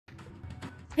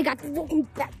Hey guys, welcome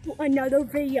back to another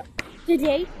video.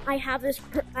 Today I have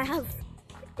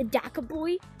a Daka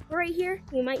Boy right here.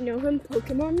 You might know him,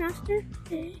 Pokemon Master.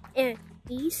 And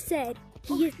he said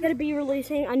he is gonna be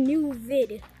releasing a new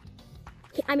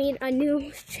a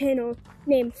new channel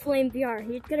named Flame VR.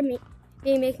 He's gonna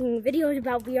be making videos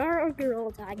about VR or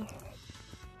Gorilla Tag.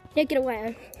 Take it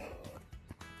away.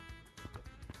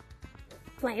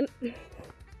 Flame.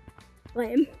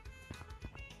 Flame.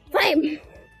 Flame!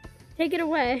 Take it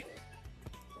away.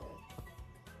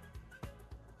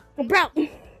 Oh, bro!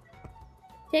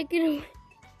 Take it away.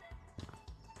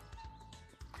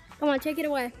 Come on, take it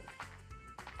away.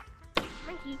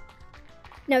 Monkey.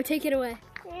 No, take it away.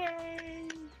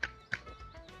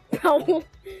 Bro,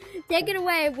 take it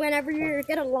away whenever you're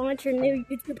gonna launch your new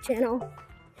YouTube channel.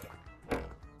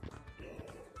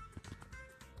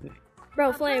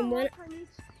 Bro, Flame, what?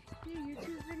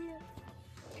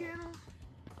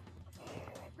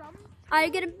 Are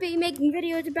you gonna be making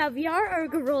videos about VR or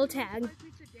Gorilla Tag?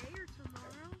 Today or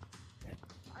tomorrow?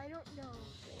 I don't know.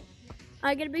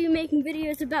 Are you gonna be making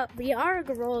videos about VR or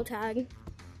Gorilla Tag?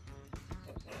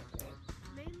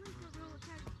 Mainly Gorilla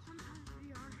Tag, sometimes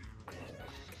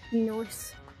VR.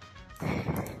 Nice.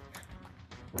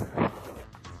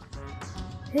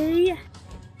 Hey,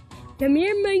 come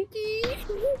here, monkey.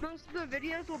 Most of the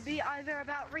videos will be either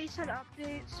about recent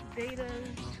updates, betas.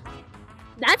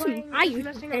 That's Playing, my just YouTube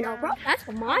messing channel, around. bro. That's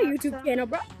my All that YouTube stuff. channel,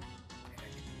 bro.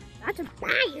 That's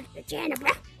my YouTube channel,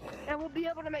 bro. And we'll be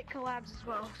able to make collabs as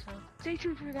well, so stay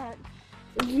tuned for that.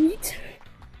 Yeet.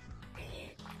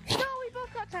 No, we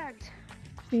both got tagged.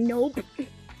 Nope.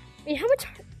 Wait, how much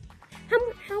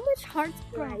hearts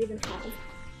do I even have?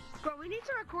 Bro, we need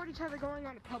to record each other going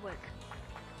on a public.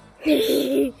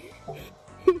 Okay. Alright,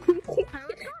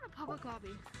 let's go on a public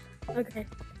lobby.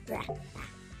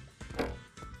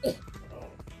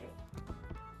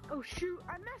 Oh shoot,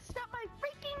 I messed up my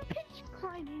freaking pitch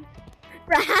climbing.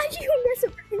 Bro, how'd you mess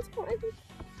up his climbing?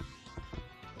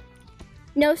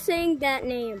 No saying that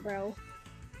name, bro.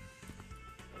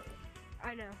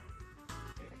 I know.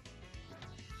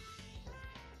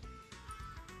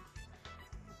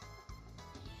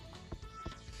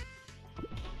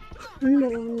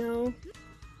 No.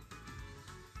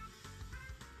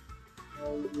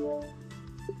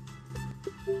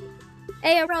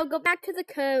 Hey, bro, go back to the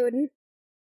code.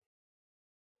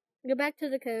 Go back to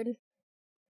the code.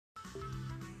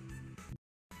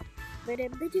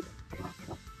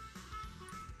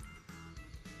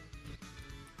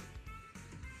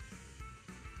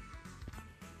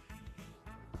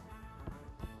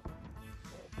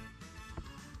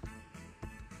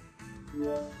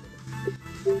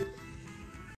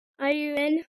 Are you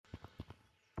in?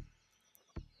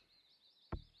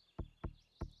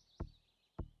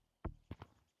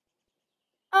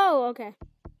 Oh, okay.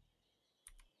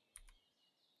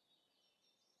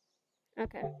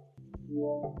 Okay.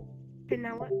 And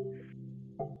now what?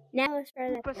 Now let's try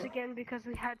Help that. us again because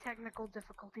we had technical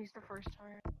difficulties the first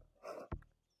time.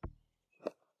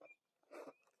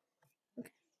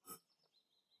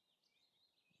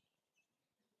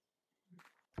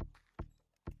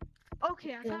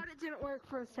 Okay, I thought it didn't work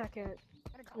for a second.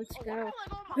 Let's go.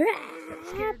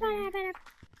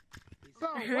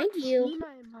 Bro, Behind what you. team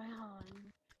am I on?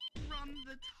 From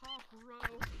the top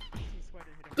row.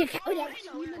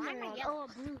 Oh,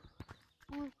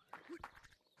 blue.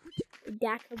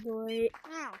 Daka boy.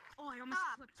 Ow. Oh, I almost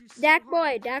clipped you so Dak hard.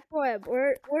 boy, Dak boy.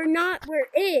 We're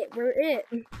it. We're it.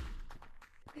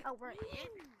 Oh, we're in.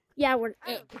 Yeah, we're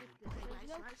it.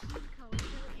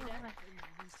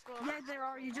 Yeah, there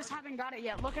are. You just haven't got it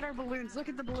yet. Look at our balloons. Look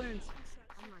at the balloons.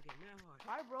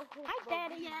 Hi, bro. Hi,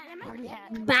 Daddy.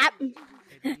 Bap.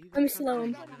 I'm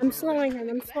slowing him. I'm slowing him.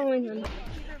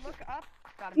 Either look up.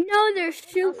 Got him. No, there's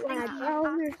shoot lag,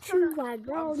 bro. There's shoot lag,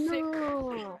 bro. I'm sick.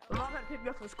 No. My mom had to pick me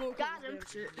up from school. Got him.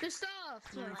 Good stuff.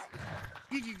 Oh,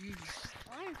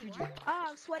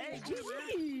 I'm sweating.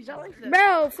 GG's. I like that.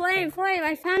 Bro, Flame.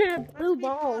 I found a blue Be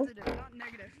ball. positive, not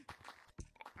negative.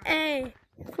 Hey,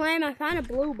 Flame, I found a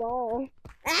blue ball.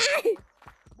 Ah!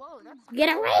 Whoa, that's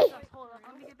Get away! Hold up.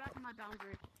 Let me get back to my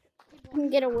boundary.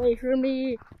 Get away from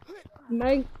me,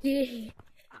 monkey.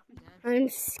 I'm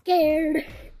scared.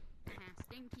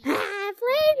 Stinky. Ah,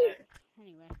 Flame!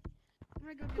 Anyway. I'm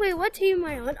gonna go get Wait, what team am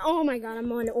I on? Oh my god,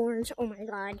 I'm on orange. Oh my god.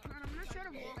 I'm gonna try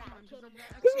to walk on because I've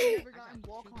actually never gotten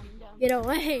walk on down. Get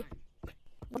away.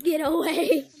 Get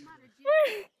away.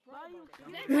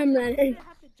 I'm running. I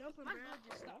have to jump him, bro. I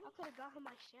could have got him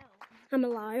my shell. I'm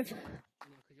alive.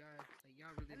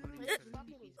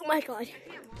 Oh my god.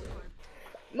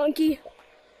 Monkey.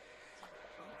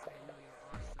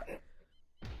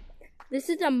 This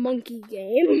is a monkey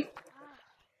game.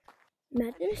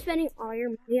 Imagine spending all your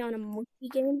money on a monkey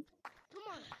game. Come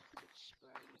on.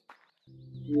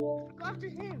 Go after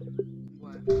him.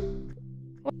 What?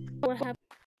 What happened?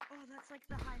 Oh, that's like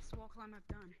the highest wall climb I've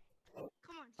done.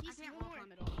 Come on, I he's can't wall more.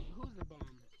 climb at all. Who's the bomb?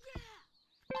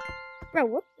 Bro,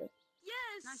 what the?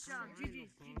 Yes. Nice job. GG's.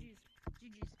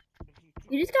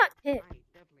 You just got hit. I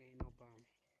definitely ain't no bomb.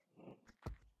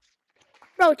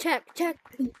 Bro, check.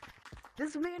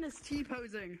 This man is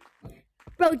T-posing.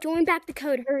 Bro, join back the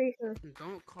code. Hurry.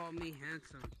 Don't call me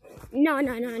handsome. No. I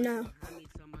need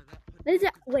some of that. This is,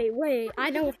 wait. I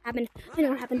know what happened.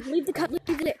 Leave the code.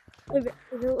 Leave it.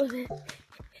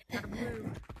 Gotta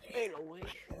move. Ain't no way.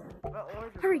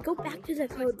 Hurry, go back to the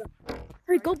code.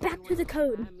 Hurry, go back to the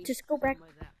code. Just go back.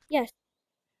 Yes.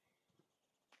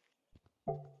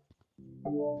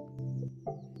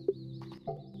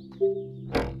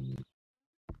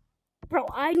 Bro,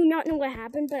 I do not know what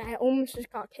happened, but I almost just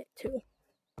got kicked too.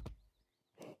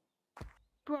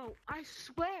 Bro, I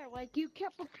swear, like, you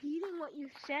kept repeating what you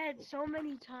said so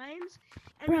many times.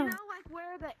 And Bro. you know, like,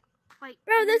 where the, like...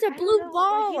 Bro, there's a I don't blue know, like,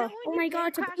 ball. you know when Oh your my game god,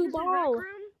 it's a blue crashes in Rec ball.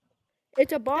 Room?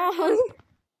 It's a ball.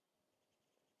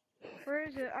 Where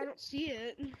is it? I don't see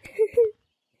it.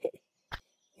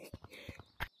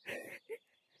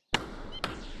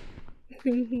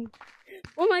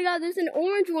 Oh my god, there's an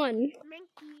orange one.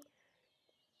 Minky.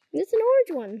 There's an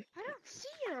orange one. I don't see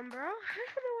him, bro. I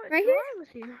don't know what's Right here? wrong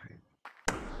with you.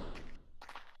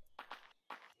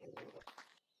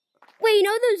 Wait, you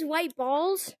know those white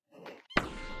balls?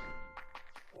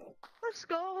 Let's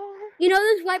go. You know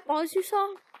those white balls you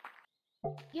saw?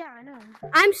 Yeah, I know.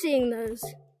 I'm seeing those.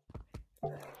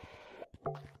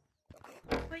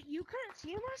 Wait, you couldn't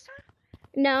see him last time?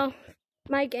 No,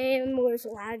 my game was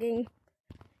lagging.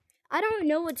 I don't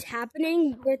know what's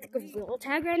happening with Gorilla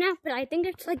Tag right now, but I think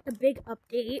it's like the big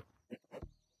update.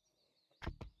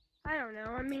 I don't know.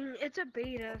 I mean, it's a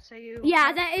beta, so you...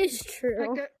 Yeah, that is true.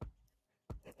 Like,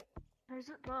 there's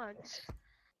bugs.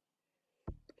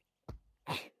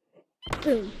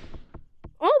 Boom.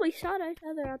 Oh, we shot each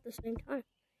other at the same time.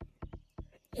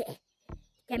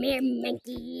 Come here,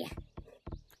 monkey.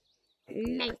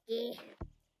 Monkey.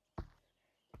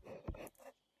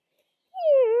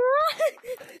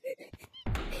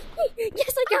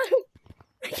 Yes, I got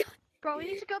him. Bro, we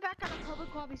need to go back on a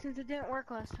public lobby since it didn't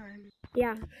work last time.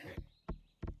 Yeah.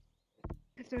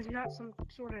 If there's not some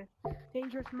sort of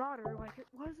dangerous modder like it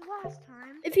was last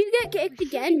time. If you get kicked we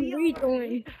should again, be rejoin.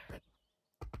 alright.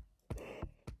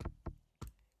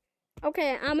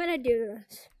 Okay, I'm gonna do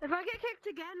this. If I get kicked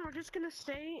again, we're just gonna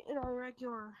stay in our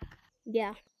regular.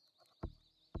 Yeah.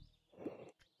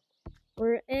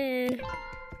 We're in.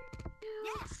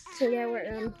 Yes. So yeah, we're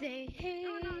in. They hate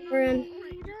We're in.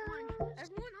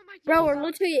 Bro, we're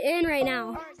literally in right now.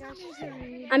 Alright, guys,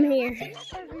 I'm here.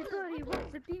 everybody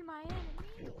wants to be my enemy.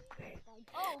 Hey,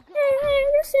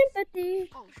 sympathy.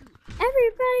 Oh shoot.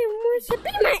 Everybody wants to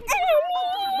be my enemy.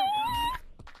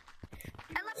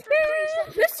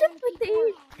 The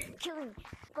sympathy.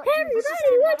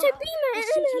 Everybody wants to be my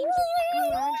enemy.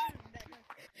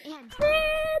 And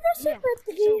The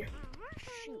sympathy.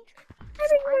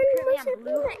 Everyone wants to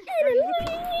be my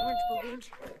enemy.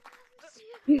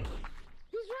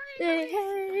 They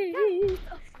hate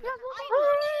us.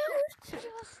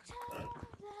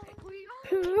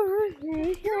 They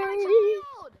hate us.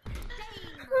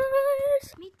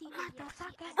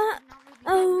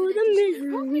 Oh, the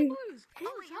misery.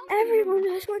 Everyone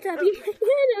just wants to be my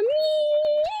enemy.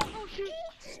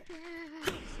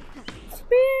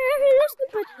 Spare the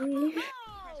sympathy.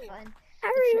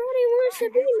 Everybody wants to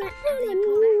be my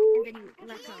enemy.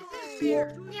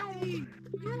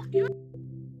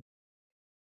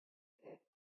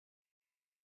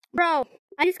 Bro,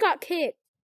 I just got kicked.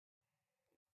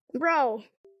 Bro,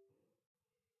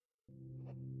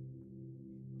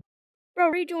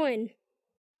 rejoin.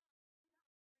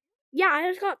 Yeah, I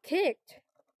just got kicked.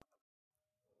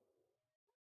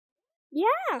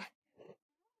 Yeah.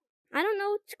 I don't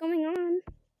know what's going on.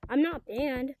 I'm not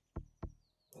banned.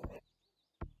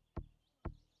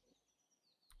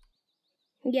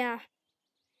 Yeah.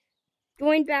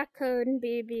 Join back code and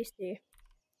BBC.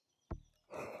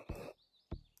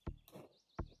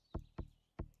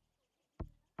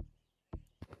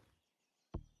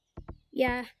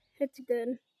 Yeah, it's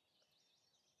good.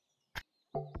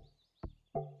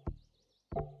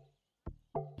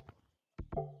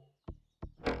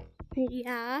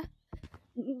 Yeah,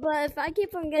 but if I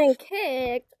keep on getting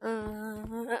kicked, I'm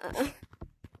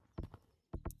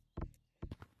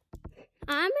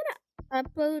gonna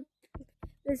upload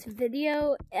this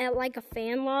video at like a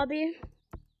fan lobby.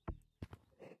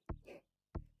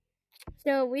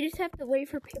 So we just have to wait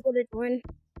for people to join.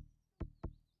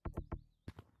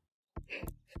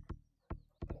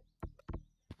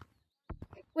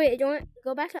 Wait, do you want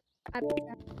go back to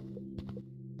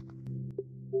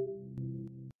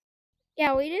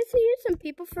Yeah, we did see some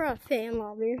people for a fan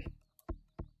lobby.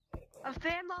 A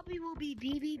fan lobby will be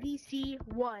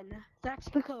BBBC1. That's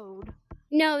the code.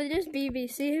 No, it is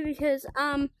BBC because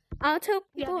I'll tell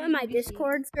Yeah, people in my BBC.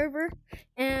 Discord server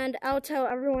and I'll tell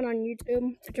everyone on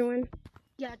YouTube to join.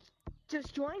 Yeah,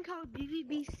 just join code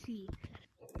BBBC,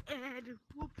 and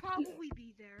we'll probably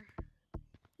be there.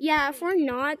 Yeah, if we're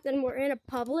not, then we're in a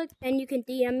public, then you can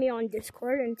DM me on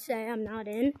Discord and say I'm not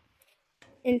in.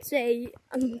 And say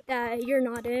that you're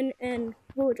not in, and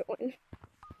we'll join.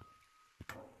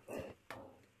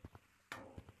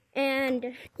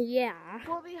 And, yeah.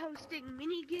 We'll be hosting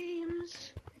mini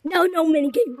games. No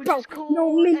mini games, Which bro. is cool, No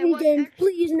and mini what games. ex-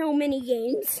 Please, no mini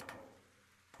games.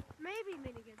 Maybe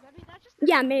mini games. I mean, that's just.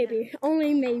 Yeah, maybe.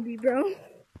 Only maybe, bro.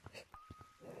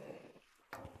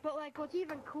 But like, what's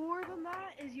even cooler than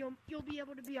that is you'll be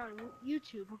able to be on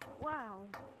YouTube. Wow.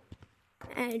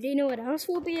 And do you know what else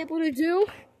we'll be able to do?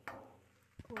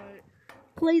 What?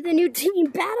 Play the new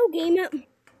team battle game.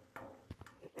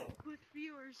 With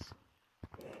viewers.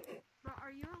 But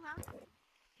are you allowed?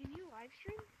 Can you live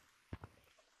stream?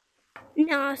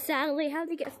 Nah, sadly, I have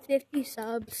to get 50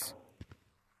 subs.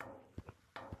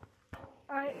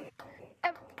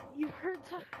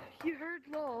 You heard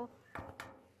Lowell.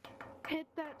 Hit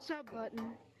that sub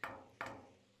button.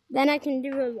 Then I can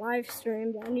do a live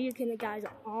stream. Then you can guys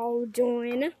all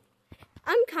join.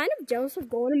 I'm kind of jealous of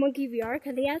Golden Monkey VR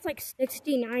because he has like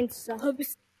 69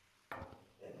 subs.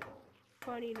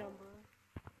 Funny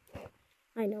number.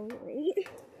 I know, right?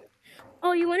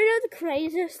 Oh, you want to know the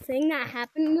craziest thing that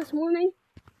happened this morning?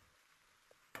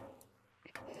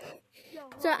 Yo,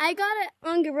 So I got it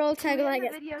on Gorilla should Tag we like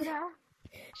end the video now?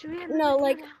 Should we end the no, video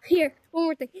like now? here, one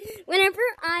more thing. Whenever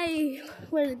I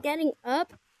was getting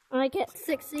up, like at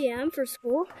 6 a.m. for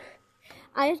school,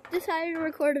 I decided to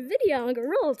record a video on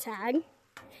Gorilla Tag.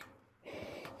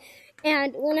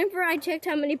 And whenever I checked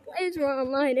how many plays were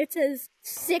online, it says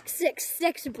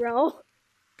 666, bro.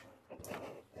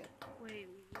 Wait,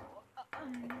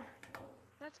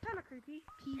 that's kind of creepy.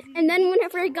 PvP. And then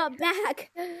whenever I got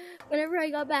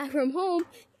back from home,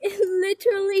 it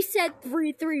literally said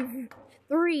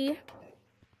 333.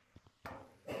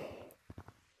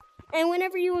 And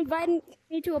whenever you invited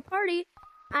me to a party,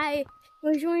 I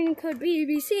was joining code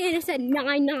BBC and it said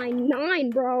 999,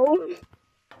 bro.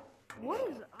 What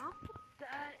is up with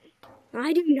that?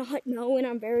 I do not know, and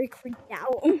I'm very creeped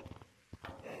out.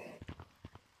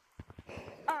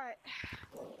 Alright.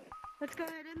 Let's go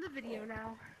ahead and end the video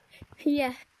now.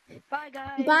 Yeah. Bye,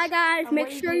 guys. Bye, guys. I'm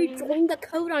Make sure you waving. join the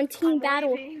code on Team I'm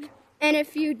Battle. waving. And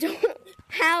if you don't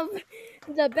have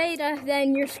the beta,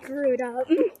 then you're screwed up.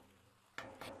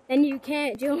 Then you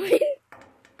can't join.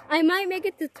 I might make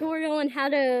a tutorial on how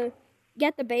to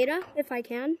get the beta, if I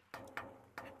can.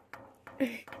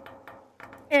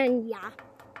 And yeah.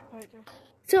 Alright, guys.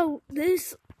 So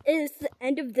this is the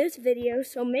end of this video,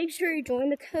 so make sure you join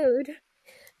the code.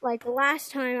 Like the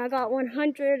last time I got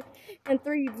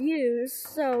 103 views,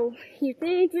 so you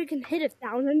think we can hit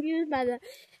 1,000 views by the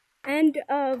end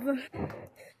of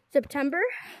September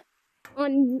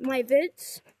on my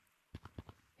vids?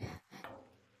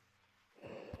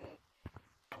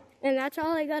 And that's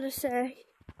all I gotta say.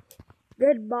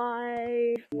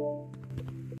 Goodbye.